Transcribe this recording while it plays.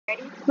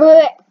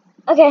Wait.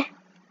 Okay.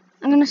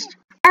 I'm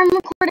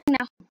recording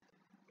now.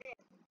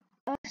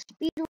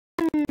 Speedrun.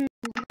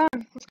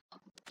 Run.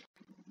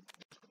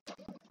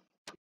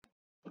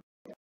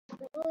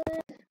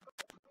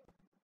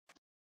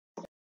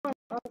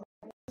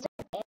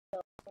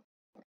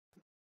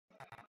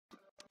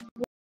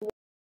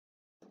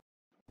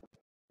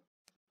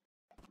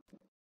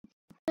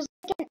 There's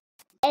like an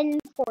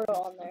end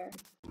portal on there.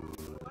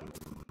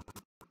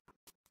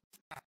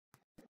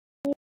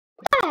 What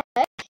the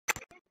heck?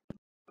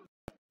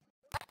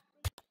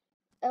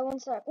 One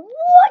sec.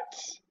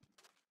 What?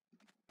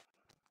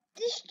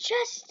 This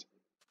chest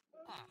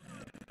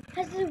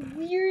has the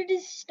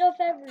weirdest stuff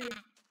ever.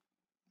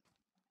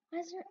 Why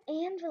is there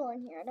an anvil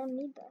in here? I don't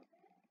need that.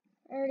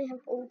 I already have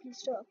OP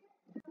stuff.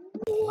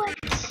 What?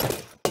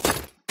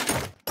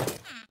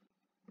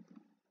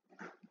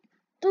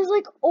 There's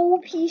like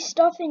OP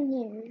stuff in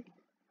here.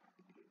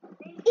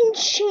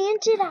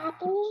 Enchanted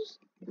apples?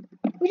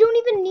 We don't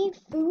even need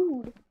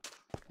food.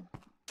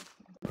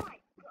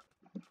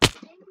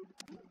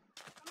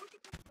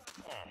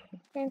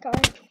 Okay, I'm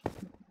coming.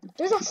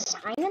 There's a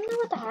sign in there?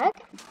 What the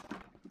heck?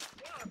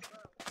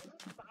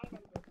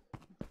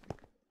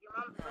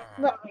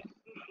 Look,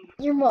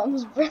 your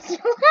mom's breath.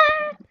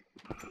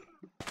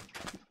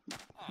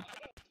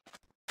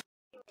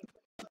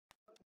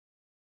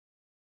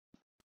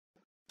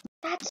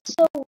 That's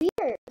so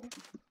weird.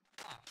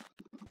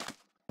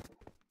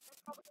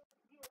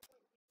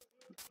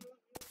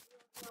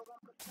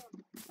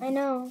 I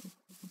know.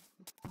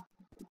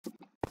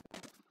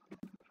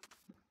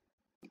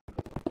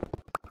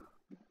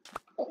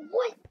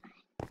 What?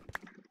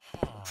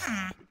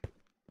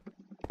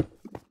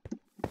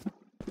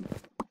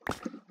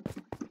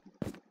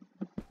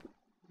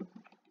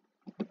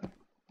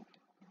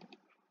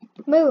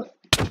 Move.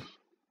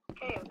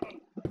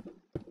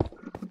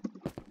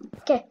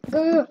 Okay,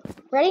 go.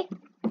 Ready?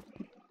 Not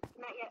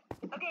yet.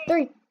 Okay.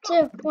 3,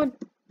 2, 1.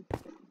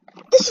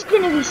 This is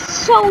gonna be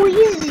so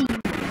easy.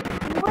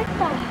 What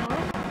the heck?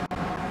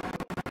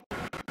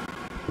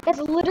 That's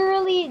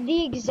literally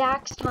the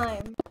exact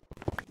time.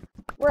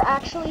 We're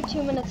actually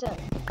 2 minutes in.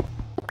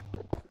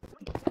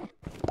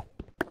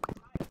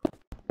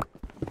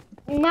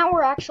 Now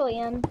we're actually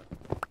in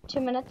 2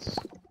 minutes.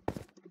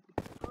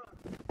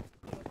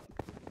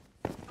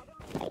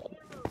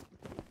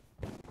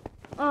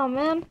 Oh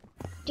man,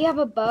 do you have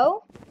a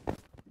bow?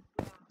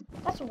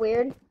 That's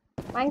weird.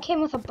 Mine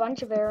came with a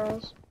bunch of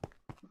arrows.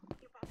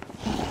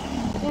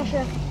 Yeah,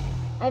 sure.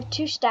 I have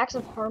 2 stacks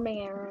of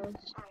harming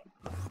arrows.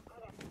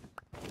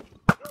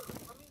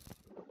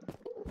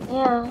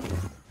 Yeah.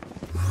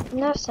 Isn't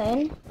that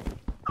insane?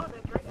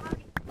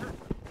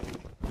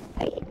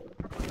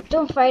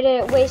 Don't fight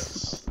it, it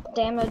wastes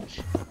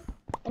damage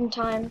and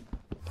time.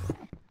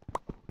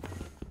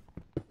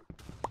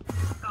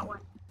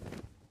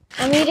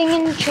 I'm eating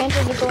an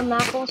enchanted golden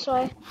apple, so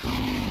I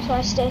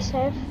stay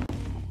safe.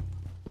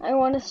 I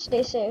want to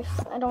stay safe.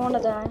 I don't want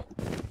to die.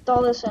 With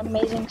all this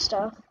amazing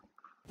stuff.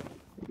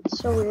 It's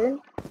so weird.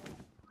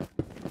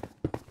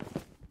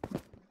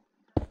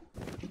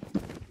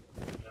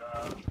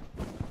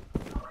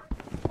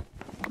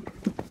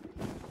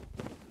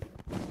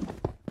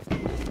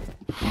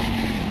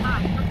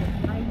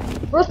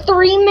 We're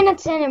 3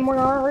 minutes in and we're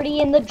already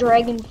in the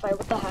dragon fight.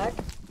 What the heck?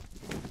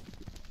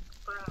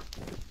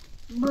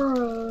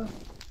 Bruh.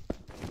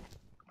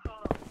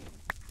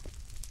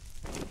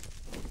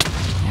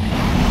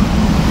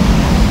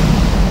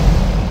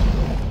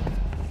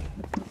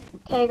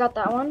 Okay, I got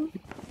that one.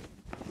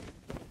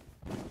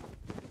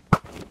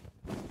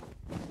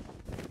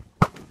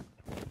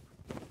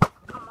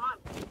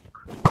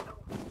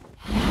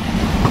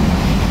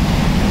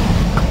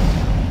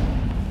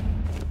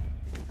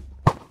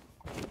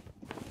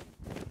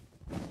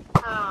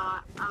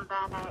 I'm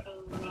bad at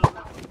aiming.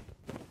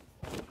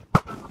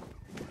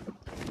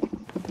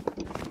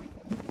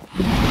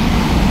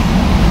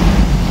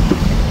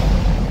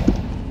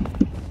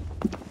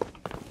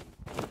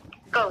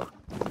 Go.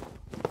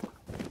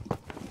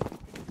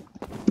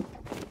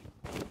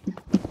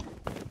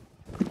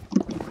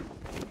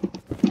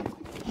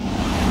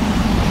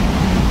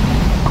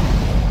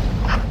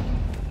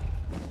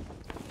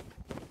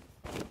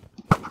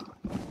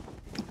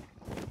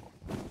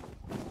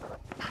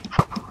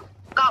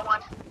 Got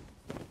one.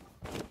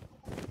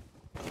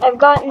 I've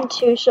gotten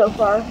 2 so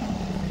far.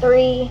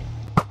 3.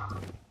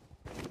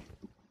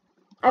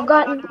 I've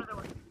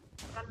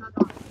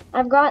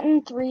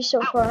gotten 3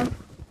 so far.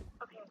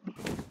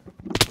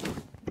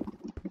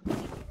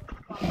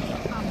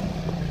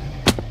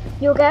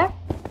 You okay?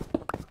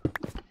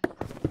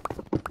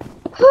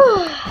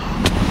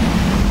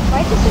 Why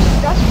is this so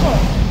stressful?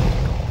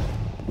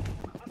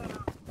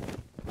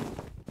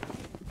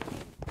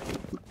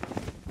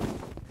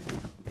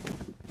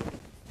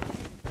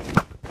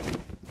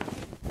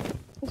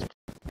 It's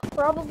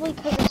probably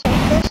because it's my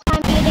first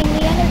time eating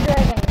the Ender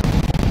Dragon.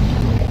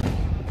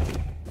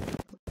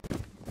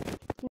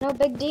 No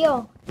big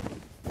deal.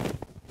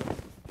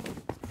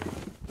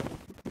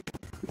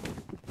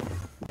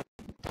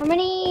 How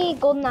many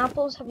golden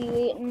apples have you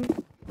eaten?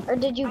 Or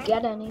did you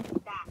get any?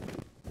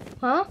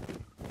 Huh?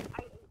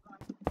 I ate one.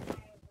 I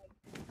had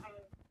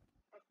like,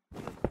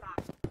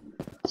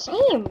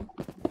 Same.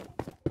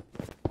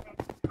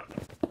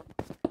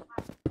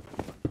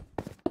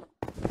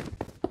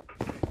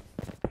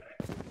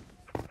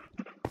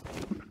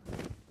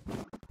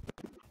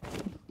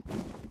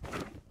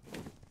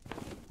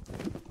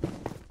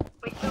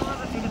 we still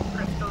have a bit of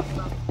crystals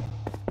left.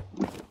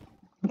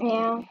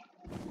 Yeah.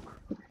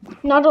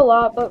 Not a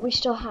lot, but we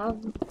still have,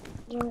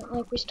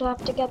 like, we still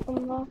have to get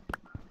them though.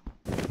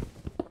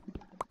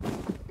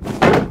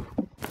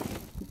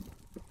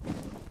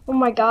 Oh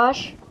my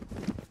gosh.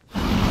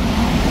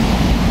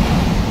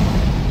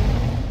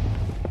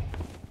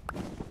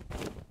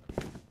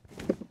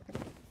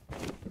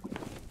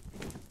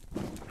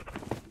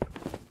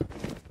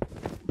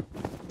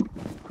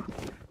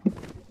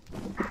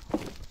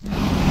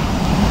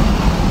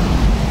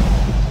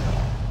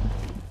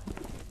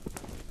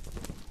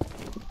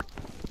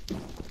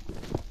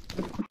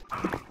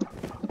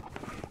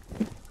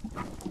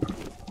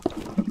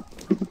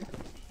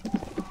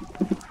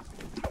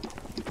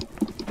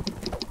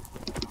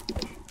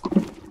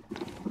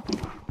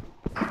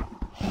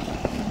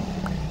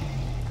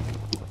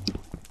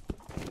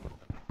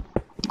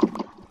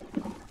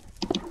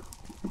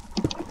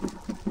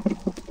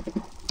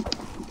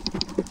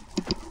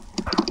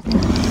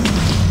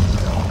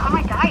 Oh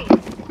my god!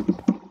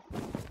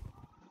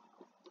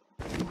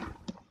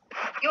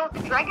 Yo, the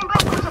dragon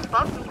breath was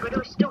above me, but it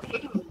was still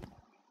hitting me.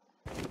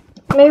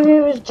 Maybe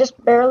it was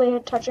just barely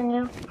touching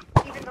you.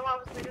 Even though I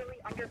was literally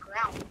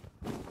underground.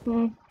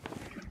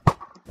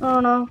 I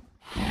don't know.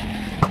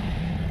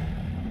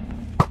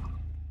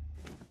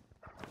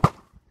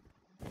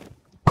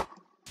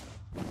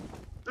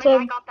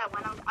 Man, I got that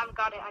one.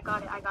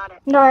 I got it.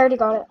 No, I already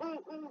got it. Ooh.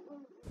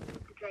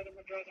 The dragon.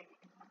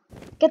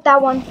 Get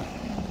that one. Okay,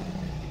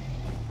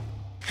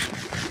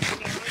 let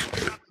me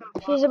grab some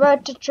blocks. She's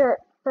about to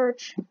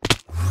perch.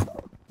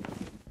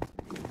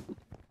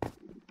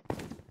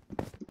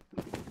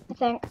 I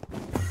think.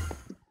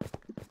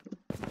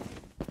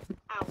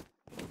 Ow.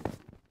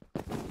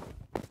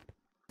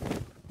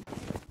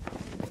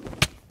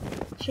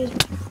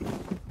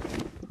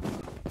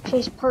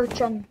 She's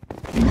perching.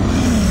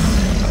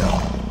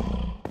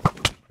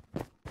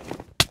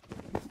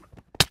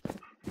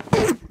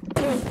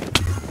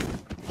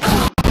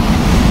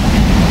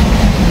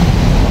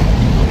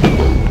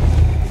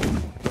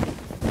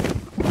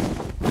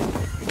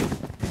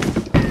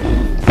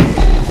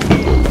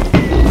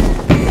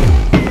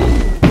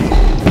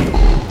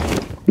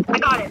 I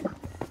got it.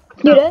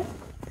 You did?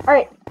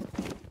 Alright.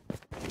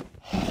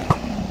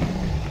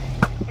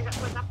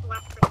 Was that the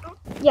last crystal?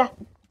 Yeah.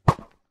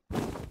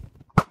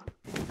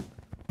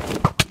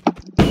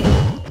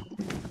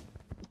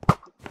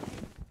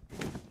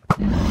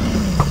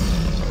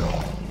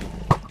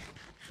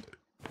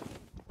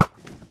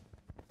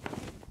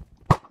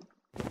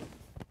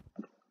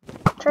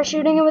 Try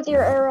shooting it with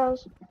your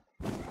arrows.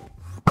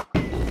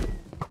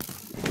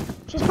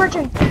 She's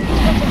perching.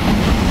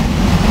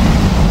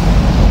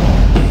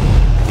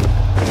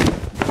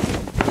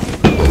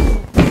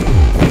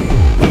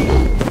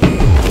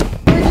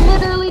 We're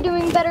literally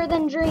doing better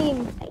than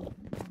Dream.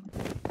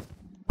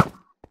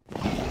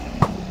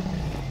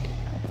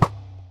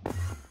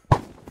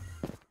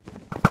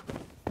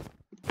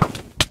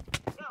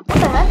 What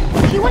the heck?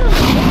 She went on.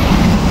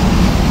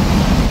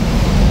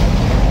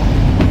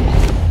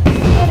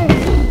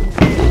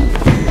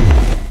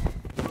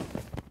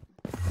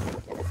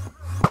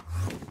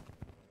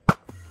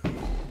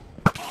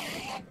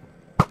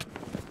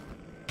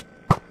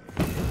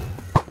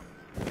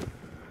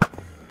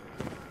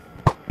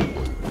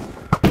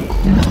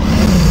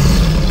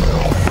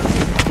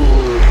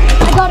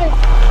 I got her.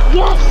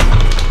 Yes!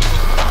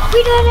 We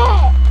did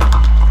it!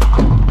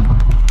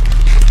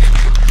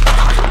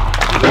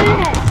 We did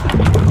it!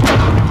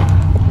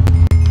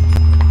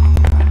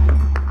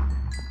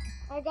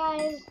 Alright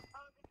guys.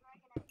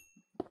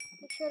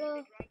 Make sure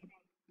to...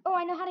 Oh,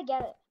 I know how to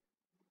get it.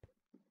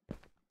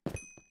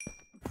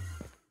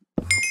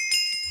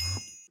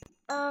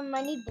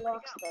 I need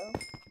blocks though.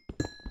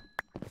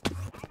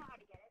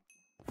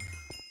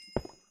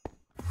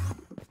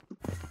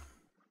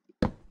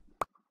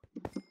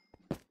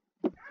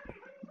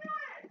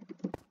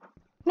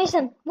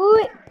 Mason,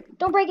 wait,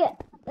 don't break it.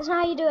 That's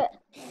not how you do it.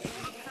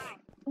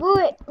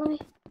 Wait, let me.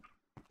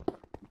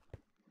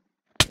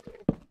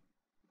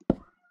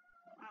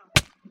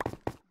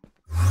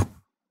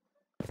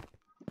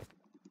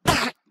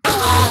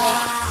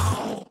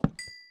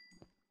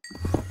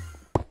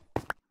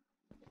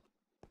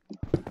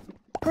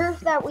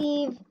 Proof that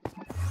we've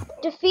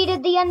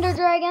defeated the Ender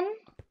Dragon.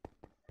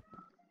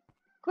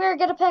 Come here,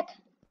 get a pick.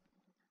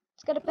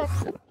 Let's get a pick.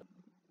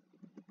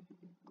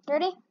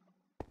 Ready?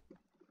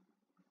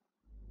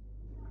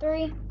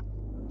 3,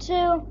 2,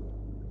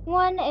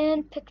 1,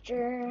 and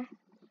picture.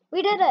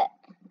 We did it.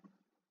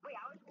 Wait,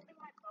 I was holding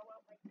my bow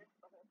out like this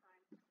the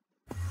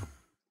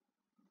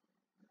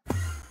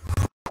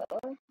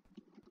whole time.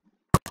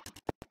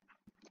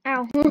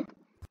 Ow.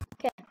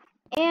 Okay.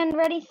 And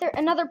ready,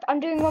 another, I'm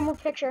doing one more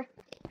picture.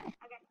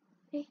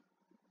 Okay.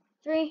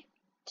 3,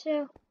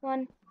 2,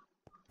 1.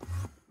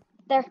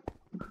 There.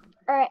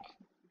 Alright.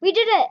 We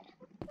did it!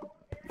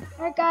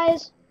 Alright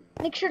guys,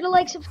 make sure to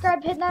like,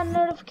 subscribe, hit that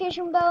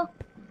notification bell.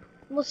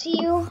 We'll see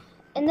you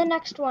in the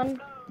next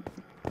one.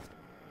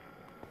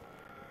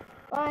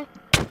 Bye.